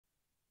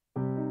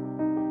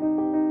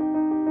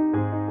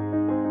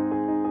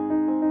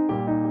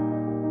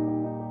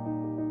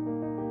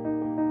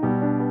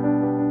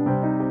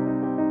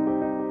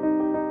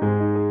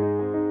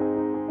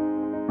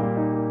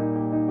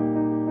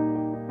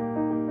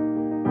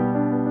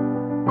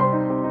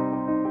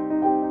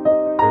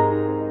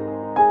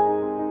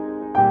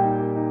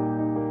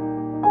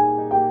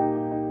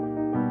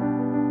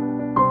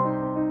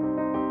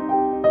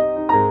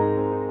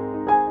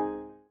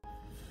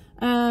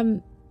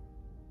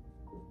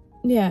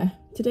yeah,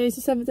 today's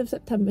the 7th of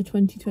September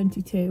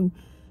 2022,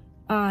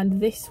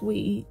 and this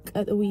week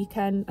at the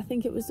weekend, I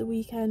think it was the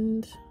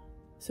weekend,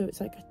 so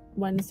it's like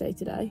Wednesday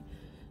today,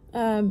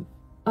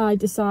 I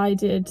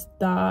decided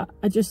that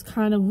I just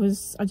had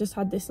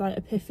this like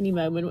epiphany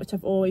moment, which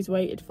I've always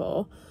waited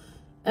for,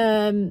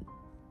 to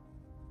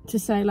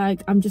say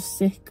like I'm just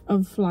sick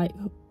of like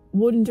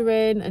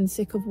wondering and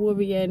sick of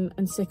worrying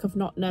and sick of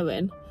not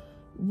knowing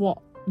what,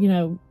 you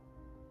know,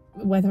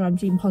 whether I'm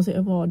gene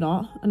positive or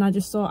not. And I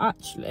just thought,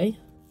 actually,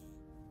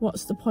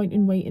 what's the point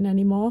in waiting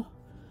anymore?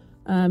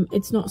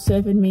 It's not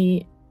serving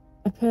me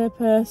a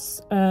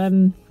purpose.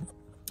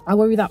 I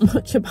worry that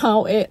much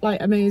about it,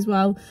 like I may as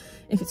well,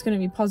 if it's going to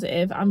be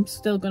positive, I'm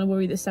still going to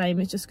worry the same,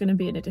 it's just going to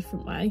be in a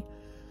different way.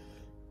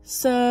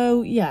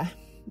 So yeah,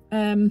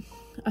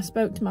 I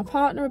spoke to my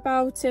partner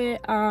about it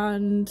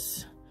and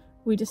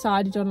we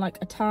decided on like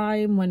a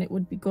time when it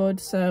would be good.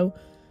 So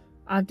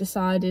I've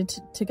decided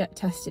to get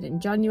tested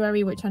in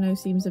January, which I know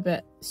seems a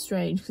bit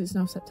strange because it's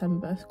now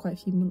September, quite a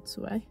few months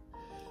away.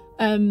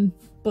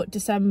 But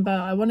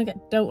December,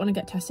 don't want to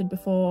get tested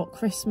before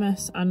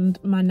Christmas, and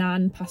my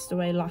nan passed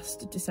away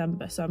last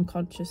December, so I'm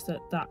conscious that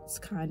that's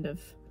kind of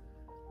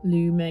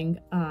looming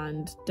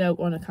and don't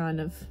want to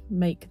kind of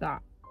make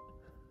that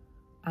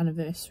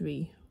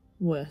anniversary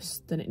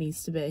worse than it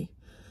needs to be.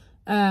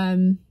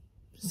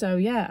 So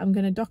yeah, I'm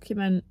going to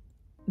document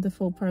the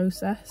full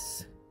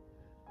process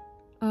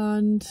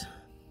and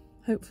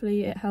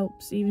hopefully it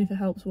helps, even if it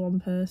helps one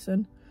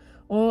person,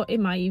 or it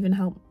might even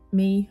help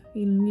me,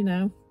 you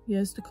know,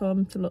 years to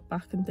come, to look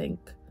back and think,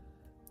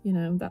 you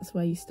know, that's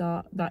where you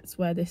start, that's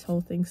where this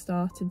whole thing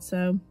started.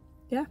 So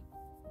yeah,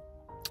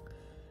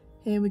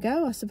 here we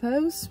go, I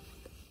suppose.